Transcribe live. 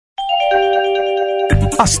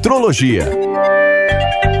Astrologia.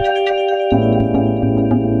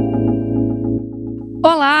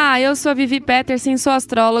 Olá, eu sou a Vivi Pettersen, sou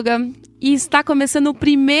astróloga e está começando o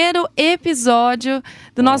primeiro episódio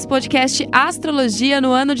do nosso podcast Astrologia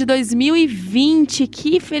no ano de 2020.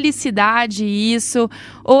 Que felicidade isso!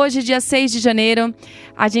 Hoje, dia 6 de janeiro,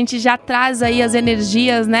 a gente já traz aí as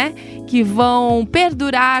energias, né, que vão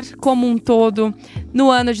perdurar como um todo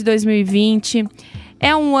no ano de 2020.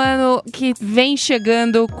 É um ano que vem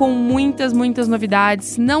chegando com muitas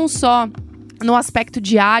novidades, não só no aspecto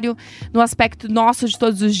diário, no aspecto nosso de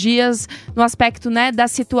todos os dias, no aspecto, né,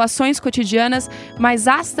 das situações cotidianas, mas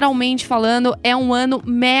astralmente falando, é um ano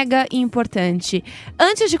mega importante.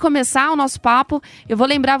 Antes de começar o nosso papo, eu vou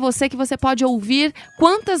lembrar você que você pode ouvir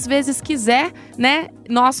quantas vezes quiser, né,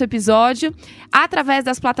 nosso episódio, através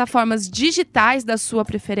das plataformas digitais da sua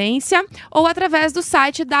preferência ou através do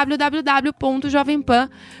site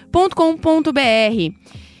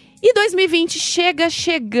www.jovempan.com.br. E 2020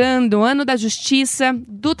 chegando, ano da justiça,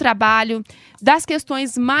 do trabalho, das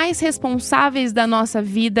questões mais responsáveis da nossa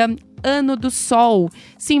vida, ano do sol.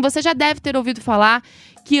 Sim, você já deve ter ouvido falar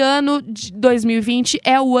que ano de 2020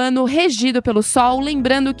 é o ano regido pelo sol,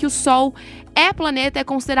 lembrando que o sol é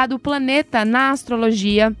considerado planeta na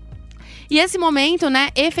astrologia. E esse momento, né,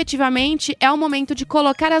 efetivamente, é o momento de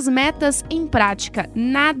colocar as metas em prática.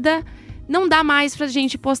 Não dá mais pra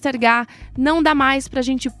gente postergar, não dá mais pra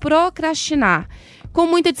gente procrastinar. Com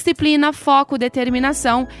muita disciplina, foco,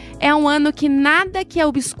 determinação, é um ano que nada que é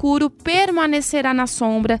obscuro permanecerá na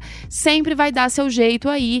sombra, sempre vai dar seu jeito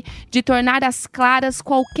aí de tornar as claras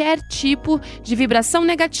qualquer tipo de vibração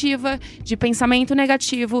negativa, de pensamento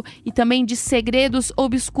negativo e também de segredos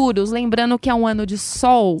obscuros, lembrando que é um ano de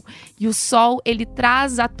sol, e o sol ele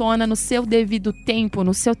traz à tona no seu devido tempo,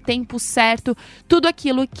 no seu tempo certo, tudo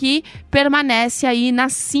aquilo que permanece aí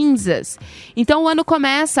nas cinzas. Então o ano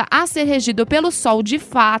começa a ser regido pelo sol de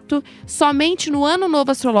fato, somente no ano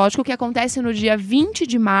novo astrológico, que acontece no dia 20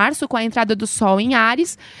 de março, com a entrada do sol em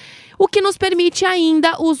Áries, o que nos permite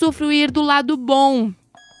ainda usufruir do lado bom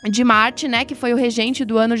de Marte, né, que foi o regente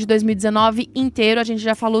do ano de 2019 inteiro. A gente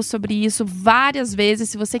já falou sobre isso várias vezes.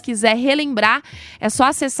 Se você quiser relembrar, é só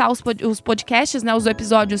acessar os podcasts, né, os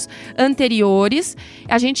episódios anteriores.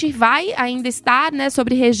 A gente vai ainda estar, né,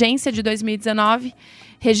 sobre regência de 2019,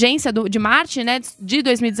 regência de Marte, né, de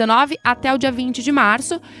 2019 até o dia 20 de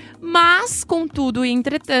março, mas, contudo e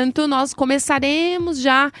entretanto, nós começaremos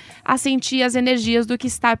já a sentir as energias do que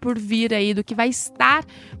está por vir aí, do que vai estar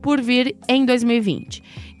por vir em 2020.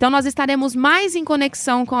 Então, nós estaremos mais em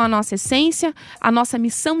conexão com a nossa essência, a nossa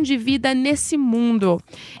missão de vida nesse mundo.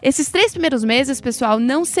 Esses 3 primeiros meses, pessoal,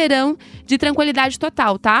 não serão de tranquilidade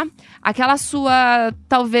total, tá? Aquela sua,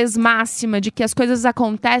 talvez, máxima de que as coisas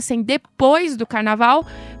acontecem depois do carnaval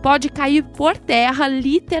pode cair por terra,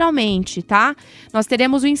 literalmente, tá? Nós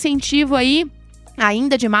teremos um incentivo aí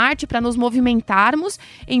ainda de Marte para nos movimentarmos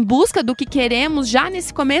em busca do que queremos já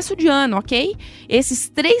nesse começo de ano, ok? Esses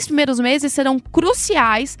 3 primeiros meses serão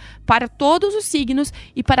cruciais para todos os signos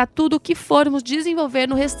e para tudo o que formos desenvolver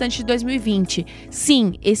no restante de 2020.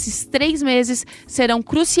 Sim, esses 3 meses serão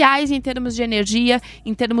cruciais em termos de energia,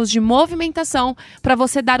 em termos de movimentação, para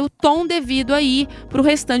você dar o tom devido aí para o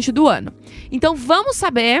restante do ano. Então vamos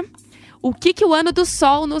saber o que o ano do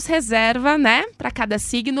sol nos reserva, né, para cada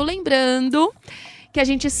signo, lembrando que a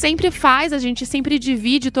gente sempre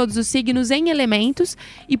divide todos os signos em elementos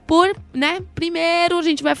e primeiro a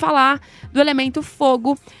gente vai falar do elemento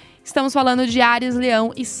fogo. Estamos falando de Áries,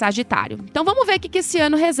 Leão e Sagitário. Então vamos ver o que esse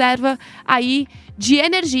ano reserva aí de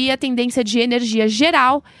energia, tendência de energia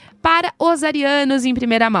geral para os arianos em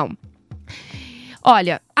primeira mão.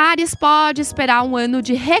 Olha, Áries pode esperar um ano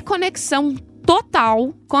de reconexão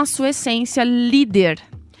total com a sua essência líder.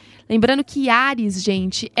 Lembrando que Áries,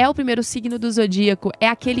 gente, é o primeiro signo do zodíaco, é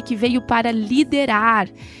aquele que veio para liderar.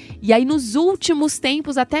 E aí, nos últimos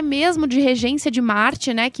tempos, até mesmo de regência de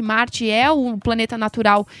Marte, né, que Marte é o planeta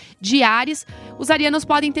natural de Áries, os arianos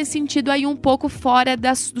podem ter sentido aí um pouco fora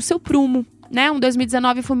do seu prumo, né?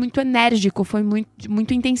 2019 foi muito enérgico, foi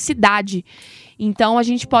muito intensidade. Então, a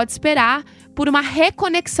gente pode esperar por uma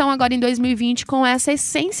reconexão agora em 2020 com essa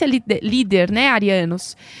essência líder, né,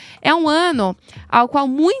 arianos? É um ano ao qual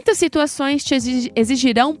muitas situações te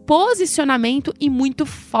exigirão posicionamento e muito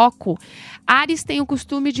foco. Áries tem o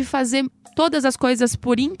costume de fazer todas as coisas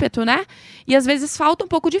por ímpeto, né? E às vezes falta um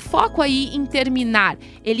pouco de foco aí em terminar.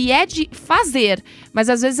 Ele é de fazer, mas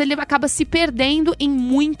às vezes ele acaba se perdendo em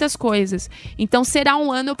muitas coisas. Então será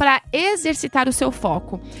um ano para exercitar o seu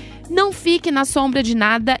foco. Não fique na sombra de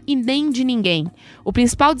nada e nem de ninguém. O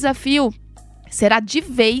principal desafio será de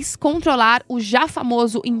vez controlar o já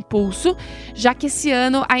famoso impulso, já que esse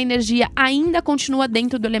ano a energia ainda continua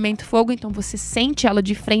dentro do elemento fogo, então você sente ela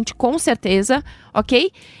de frente com certeza,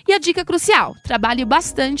 ok? E a dica crucial, trabalhe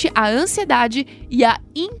bastante a ansiedade e a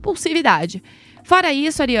impulsividade. Fora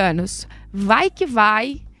isso, arianos, vai,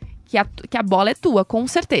 que a bola é tua, com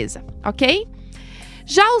certeza, ok?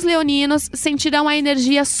 Já os leoninos sentirão a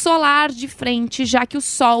energia solar de frente, já que o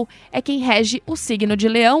Sol é quem rege o signo de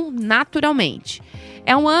Leão naturalmente.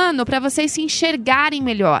 É um ano para vocês se enxergarem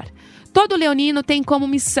melhor. Todo leonino tem como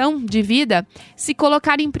missão de vida se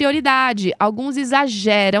colocar em prioridade. Alguns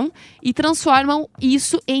exageram e transformam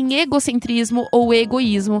isso em egocentrismo ou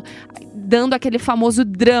egoísmo, dando aquele famoso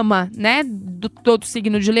drama, né, do todo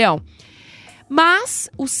signo de Leão. Mas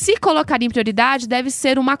o se colocar em prioridade deve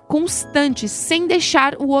ser uma constante, sem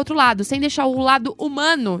deixar o outro lado, sem deixar o lado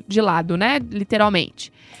humano de lado, né?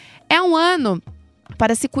 Literalmente. É um ano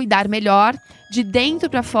para se cuidar melhor, de dentro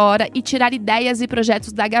para fora e tirar ideias e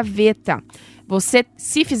projetos da gaveta. Você,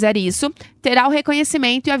 se fizer isso, terá o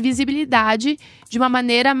reconhecimento e a visibilidade de uma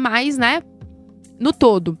maneira mais, né, no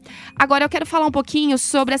todo. Agora eu quero falar um pouquinho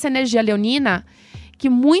sobre essa energia leonina, que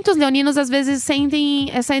muitos leoninos às vezes sentem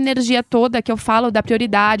essa energia toda que eu falo da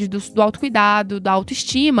prioridade, do autocuidado, da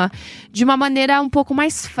autoestima, de uma maneira um pouco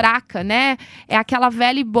mais fraca, né? É aquela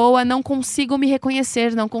velha e boa, não consigo me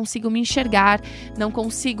reconhecer, não consigo me enxergar, não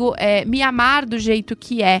consigo me amar do jeito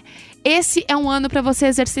que é. Esse é um ano para você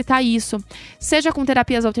exercitar isso, seja com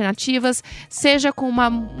terapias alternativas, seja com uma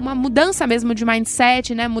mudança mesmo de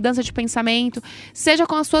mindset, né? Mudança de pensamento, seja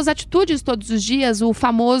com as suas atitudes todos os dias, o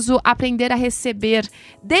famoso aprender a receber,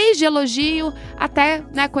 desde elogio até,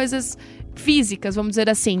 né, coisas físicas, vamos dizer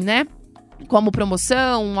assim, né? Como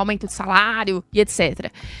promoção, um aumento de salário e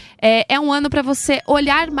etc. É um ano para você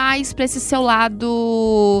olhar mais para esse seu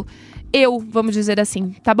lado vamos dizer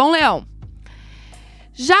assim, tá bom, Leão?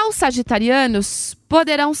 Já os sagitarianos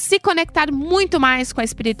poderão se conectar muito mais com a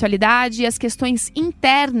espiritualidade e as questões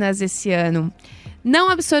internas esse ano. Não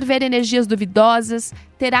absorver energias duvidosas,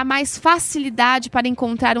 terá mais facilidade para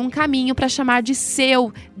encontrar um caminho para chamar de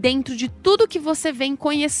seu dentro de tudo que você vem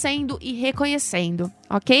conhecendo e reconhecendo,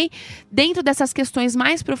 ok? Dentro dessas questões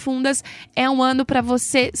mais profundas, é um ano para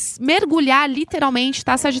você mergulhar literalmente,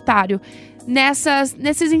 tá, Sagitário?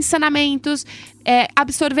 Nesses ensinamentos,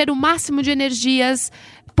 absorver o máximo de energias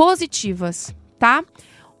positivas, tá?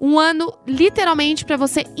 Um ano, literalmente, para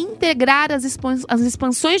você integrar as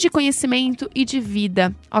expansões de conhecimento e de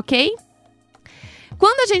vida, ok?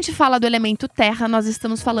 Quando a gente fala do elemento terra, nós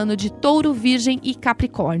estamos falando de touro, virgem e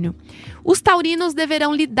capricórnio. Os taurinos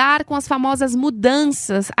deverão lidar com as famosas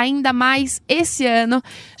mudanças ainda mais esse ano,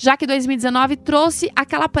 já que 2019 trouxe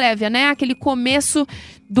aquela prévia, né? Aquele começo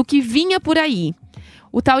do que vinha por aí.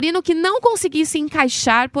 O taurino que não conseguir se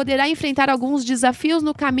encaixar poderá enfrentar alguns desafios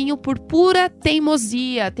no caminho por pura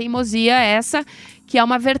teimosia. Teimosia essa que é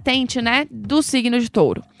uma vertente, né, do signo de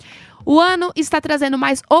touro. O ano está trazendo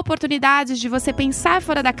mais oportunidades de você pensar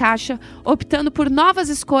fora da caixa, optando por novas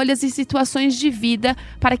escolhas e situações de vida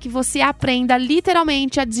para que você aprenda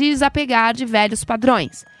literalmente a desapegar de velhos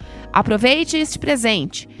padrões. Aproveite este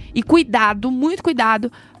presente e cuidado, muito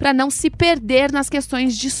cuidado, para não se perder nas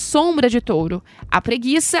questões de sombra de touro, a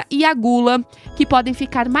preguiça e a gula, que podem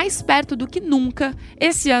ficar mais perto do que nunca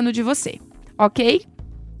esse ano de você, ok?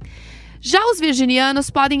 Já os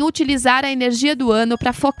virginianos podem utilizar a energia do ano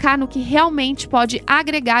para focar no que realmente pode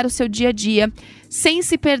agregar o seu dia a dia, sem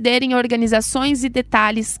se perder em organizações e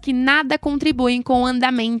detalhes que nada contribuem com o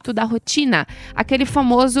andamento da rotina, aquele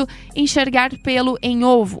famoso enxergar pelo em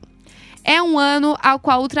ovo. É um ano ao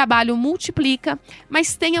qual o trabalho multiplica,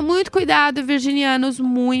 mas tenha muito cuidado, virginianos,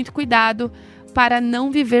 muito cuidado para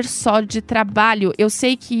não viver só de trabalho. Eu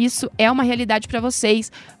sei que isso é uma realidade para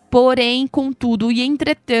vocês, porém, contudo e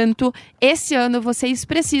entretanto, esse ano vocês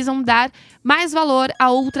precisam dar mais valor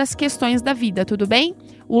a outras questões da vida, tudo bem?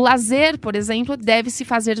 O lazer, por exemplo, deve se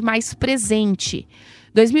fazer mais presente.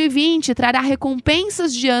 2020 trará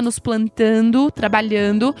recompensas de anos plantando,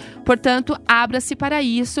 trabalhando, portanto, abra-se para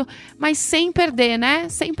isso, mas sem perder, né?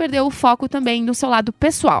 Sem perder o foco também no seu lado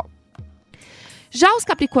pessoal. Já os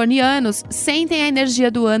capricornianos sentem a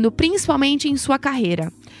energia do ano, principalmente em sua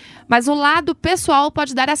carreira. Mas o lado pessoal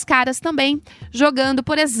pode dar as caras também, jogando,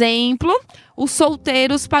 por exemplo, os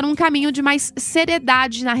solteiros para um caminho de mais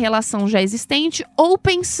seriedade na relação já existente ou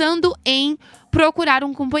pensando em procurar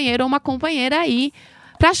um companheiro ou uma companheira aí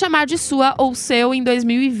para chamar de sua ou seu em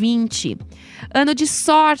 2020. Ano de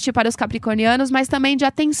sorte para os capricornianos, mas também de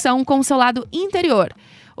atenção com o seu lado interior.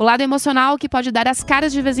 O lado emocional, que pode dar as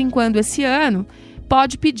caras de vez em quando esse ano,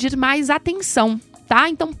 pode pedir mais atenção, tá?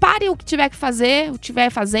 Então pare o que tiver que fazer, o que estiver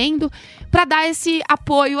fazendo, para dar esse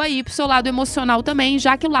apoio aí pro seu lado emocional também,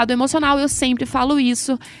 já que o lado emocional, eu sempre falo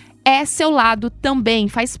isso, é seu lado também,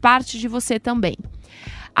 faz parte de você também.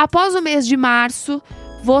 Após o mês de março,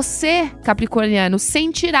 você, capricorniano,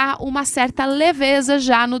 sentirá uma certa leveza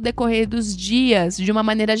já no decorrer dos dias, de uma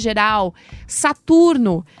maneira geral.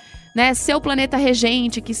 Saturno, né, seu planeta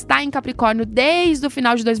regente, que está em Capricórnio desde o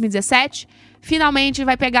final de 2017, finalmente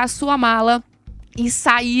vai pegar a sua mala e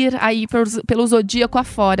sair aí pelo zodíaco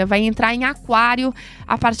afora. Vai entrar em Aquário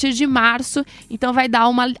a partir de março, então vai dar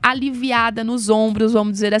uma aliviada nos ombros,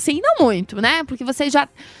 vamos dizer assim. Não muito, né? Porque vocês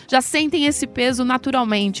já sentem esse peso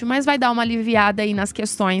naturalmente, mas vai dar uma aliviada aí nas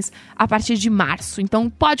questões a partir de março. Então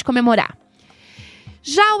pode comemorar.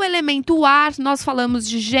 Já o elemento ar, nós falamos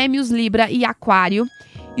de Gêmeos, Libra e Aquário.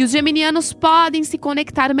 E os geminianos podem se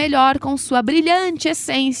conectar melhor com sua brilhante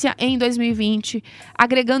essência em 2020,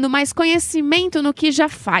 agregando mais conhecimento no que já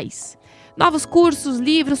faz. Novos cursos,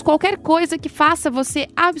 livros, qualquer coisa que faça você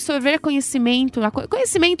absorver conhecimento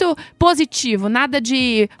positivo, nada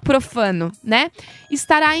de profano, né?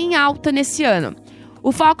 Estará em alta nesse ano.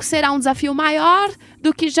 O foco será um desafio maior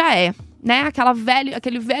do que já é, né?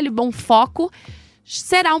 Aquele velho bom foco.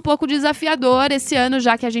 Será um pouco desafiador esse ano,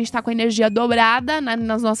 já que a gente está com a energia dobrada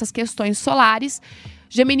nas nossas questões solares.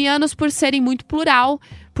 Geminianos, por serem muito plural,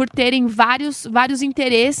 por terem vários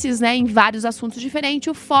interesses, né, em vários assuntos diferentes,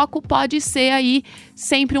 o foco pode ser aí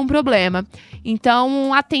sempre um problema.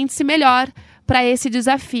 Então, atente-se melhor para esse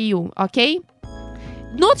desafio, ok?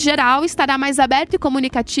 No geral, estará mais aberto e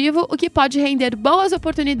comunicativo, o que pode render boas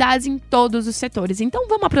oportunidades em todos os setores. Então,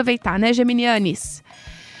 vamos aproveitar, né, geminianes?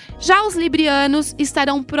 Já os librianos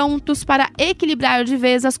estarão prontos para equilibrar de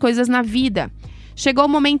vez as coisas na vida. Chegou o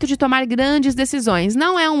momento de tomar grandes decisões.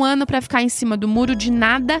 Não é um ano para ficar em cima do muro de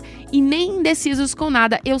nada e nem indecisos com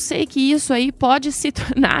nada. Eu sei que isso aí pode se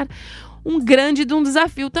tornar um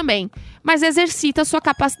desafio também. Mas exercita a sua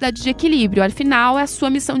capacidade de equilíbrio. Afinal, é a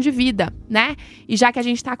sua missão de vida, né? E já que a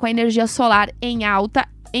gente está com a energia solar em alta,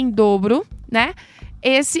 em dobro, né?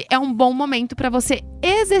 Esse é um bom momento para você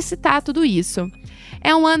exercitar tudo isso.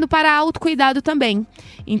 É um ano para autocuidado também.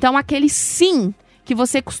 Então, aquele sim que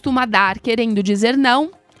você costuma dar querendo dizer não,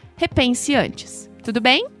 repense antes. Tudo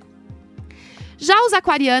bem? Já os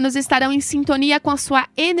aquarianos estarão em sintonia com a sua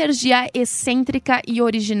energia excêntrica e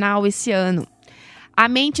original esse ano. A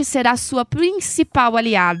mente será sua principal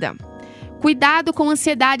aliada. Cuidado com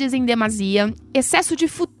ansiedades em demasia, excesso de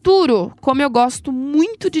futuro, como eu gosto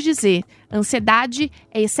muito de dizer. Ansiedade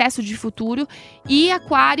é excesso de futuro e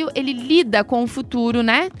Aquário, ele lida com o futuro,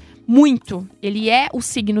 né? Muito. Ele é o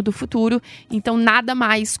signo do futuro, então nada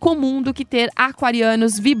mais comum do que ter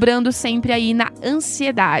aquarianos vibrando sempre aí na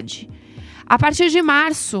ansiedade. A partir de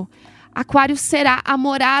março, Aquário será a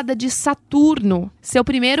morada de Saturno, seu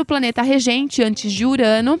primeiro planeta regente antes de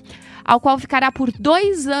Urano, ao qual ficará por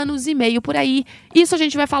 2 anos e meio por aí. Isso a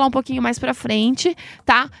gente vai falar um pouquinho mais pra frente,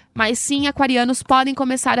 tá? Mas sim, aquarianos podem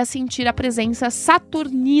começar a sentir a presença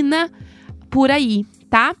saturnina por aí,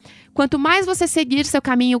 tá? Quanto mais você seguir seu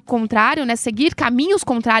caminho contrário, né? Seguir caminhos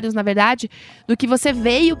contrários, na verdade, do que você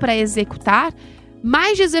veio para executar,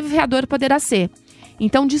 mais desafiador poderá ser.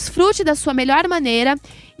 Então, desfrute da sua melhor maneira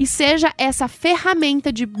e seja essa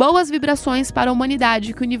ferramenta de boas vibrações para a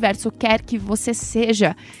humanidade que o universo quer que você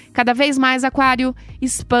seja. Cada vez mais, Aquário,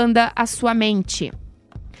 expanda a sua mente.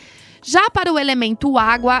 Já para o elemento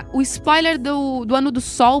água, o spoiler do ano do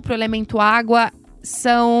Sol para o elemento água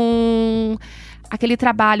são aquele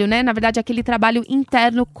trabalho, né? Na verdade, aquele trabalho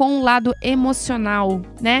interno com o lado emocional,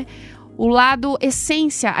 né? O lado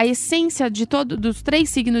essência, a essência de dos 3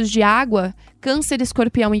 signos de água, Câncer,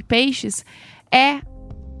 Escorpião e Peixes, é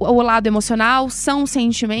o lado emocional, são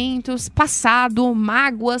sentimentos, passado,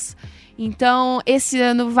 mágoas. Então, esse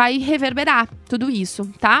ano vai reverberar tudo isso,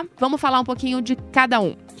 tá? Vamos falar um pouquinho de cada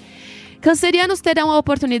um. Cancerianos terão a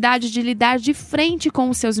oportunidade de lidar de frente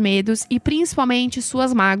com os seus medos e principalmente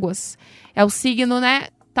suas mágoas. É o signo, né?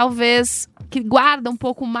 Talvez que guarda um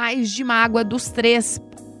pouco mais de mágoa dos 3,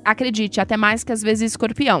 acredite, até mais que às vezes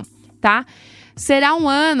Escorpião, tá? Será um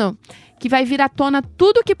ano que vai vir à tona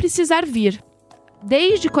tudo o que precisar vir.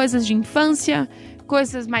 Desde coisas de infância,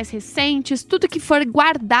 coisas mais recentes, tudo que for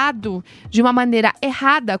guardado de uma maneira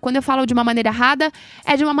errada. Quando eu falo de uma maneira errada,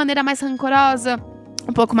 é de uma maneira mais rancorosa,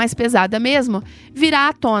 um pouco mais pesada mesmo, virá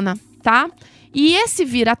à tona, tá? E esse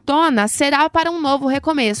vir à tona será para um novo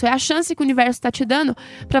recomeço. É a chance que o universo está te dando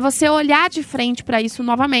para você olhar de frente para isso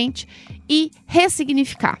novamente e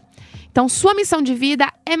ressignificar. Então, sua missão de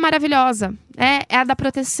vida é maravilhosa. É a da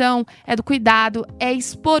proteção, é do cuidado, é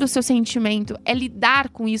expor o seu sentimento, é lidar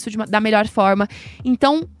com isso da melhor forma.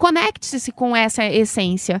 Então, conecte-se com essa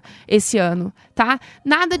essência esse ano, tá?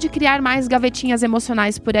 Nada de criar mais gavetinhas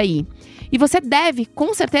emocionais por aí. E você deve,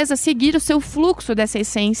 com certeza, seguir o seu fluxo dessa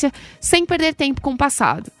essência sem perder tempo com o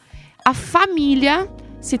passado. A família,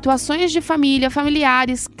 situações de família,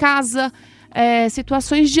 familiares, casa,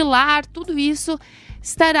 situações de lar, tudo isso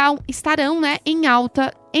estarão, né, em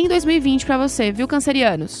alta em 2020 para você, viu,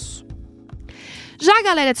 cancerianos? Já a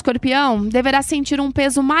galera de Escorpião deverá sentir um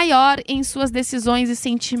peso maior em suas decisões e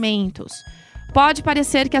sentimentos. Pode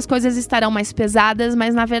parecer que as coisas estarão mais pesadas,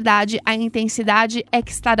 mas na verdade a intensidade é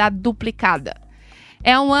que estará duplicada.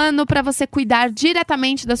 É um ano para você cuidar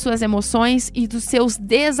diretamente das suas emoções e dos seus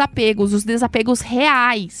desapegos, os desapegos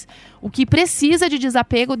reais. O que precisa de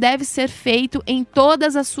desapego deve ser feito em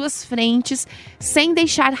todas as suas frentes, sem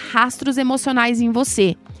deixar rastros emocionais em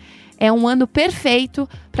você. É um ano perfeito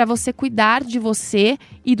para você cuidar de você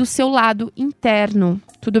e do seu lado interno.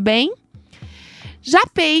 Tudo bem? Já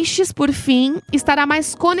Peixes, por fim, estará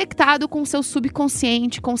mais conectado com o seu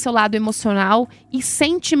subconsciente, com o seu lado emocional e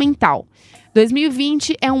sentimental.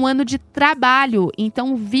 2020 é um ano de trabalho,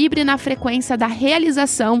 então vibre na frequência da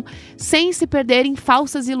realização sem se perder em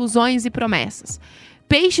falsas ilusões e promessas.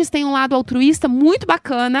 Peixes tem um lado altruísta muito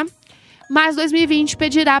bacana, mas 2020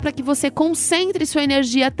 pedirá para que você concentre sua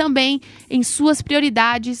energia também em suas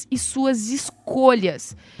prioridades e suas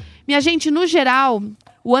escolhas. Minha gente, no geral,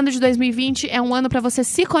 o ano de 2020 é um ano para você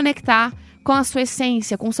se conectar com a sua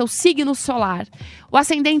essência, com o seu signo solar. O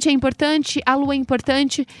ascendente é importante, a lua é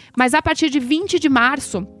importante, mas a partir de 20 de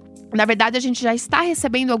março, na verdade, a gente já está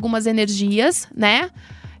recebendo algumas energias, né?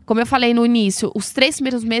 Como eu falei no início, os 3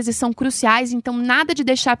 primeiros meses são cruciais, então nada de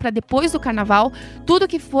deixar para depois do carnaval. Tudo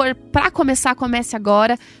que for para começar, comece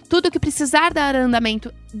agora. Tudo que precisar dar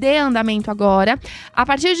andamento, dê andamento agora. A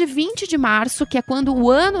partir de 20 de março, que é quando o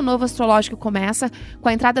ano novo astrológico começa, com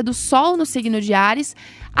a entrada do Sol no signo de Áries,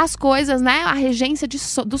 as coisas, né, a regência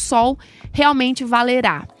do Sol realmente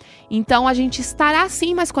valerá. Então, a gente estará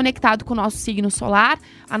sim mais conectado com o nosso signo solar,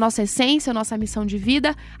 a nossa essência, a nossa missão de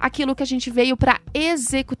vida, aquilo que a gente veio para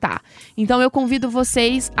executar. Então, eu convido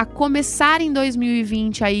vocês a começarem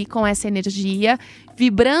 2020 aí com essa energia,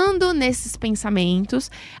 vibrando nesses pensamentos.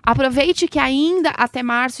 Aproveite que ainda até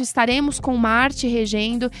março estaremos com Marte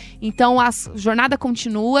regendo, então a jornada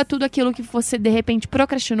continua, tudo aquilo que você de repente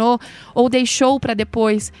procrastinou ou deixou para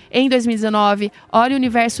depois em 2019, olha o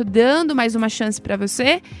universo dando mais uma chance para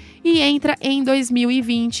você. E entra em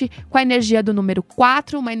 2020 com a energia do número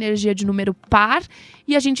 4, uma energia de número par,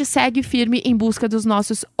 e a gente segue firme em busca dos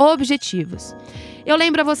nossos objetivos. Eu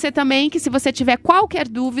lembro a você também que se você tiver qualquer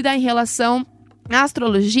dúvida em relação à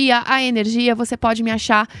astrologia, à energia, você pode me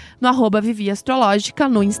achar no @viviastrológica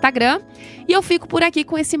no Instagram. E eu fico por aqui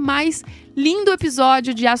com esse mais lindo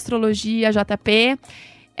episódio de Astrologia JP.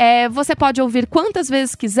 Você pode ouvir quantas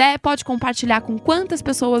vezes quiser, pode compartilhar com quantas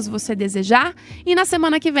pessoas você desejar. E na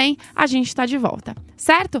semana que vem a gente está de volta,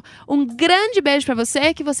 certo? Um grande beijo para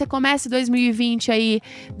você, que você comece 2020 aí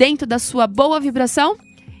dentro da sua boa vibração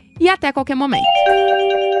e até qualquer momento.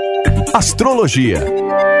 Astrologia.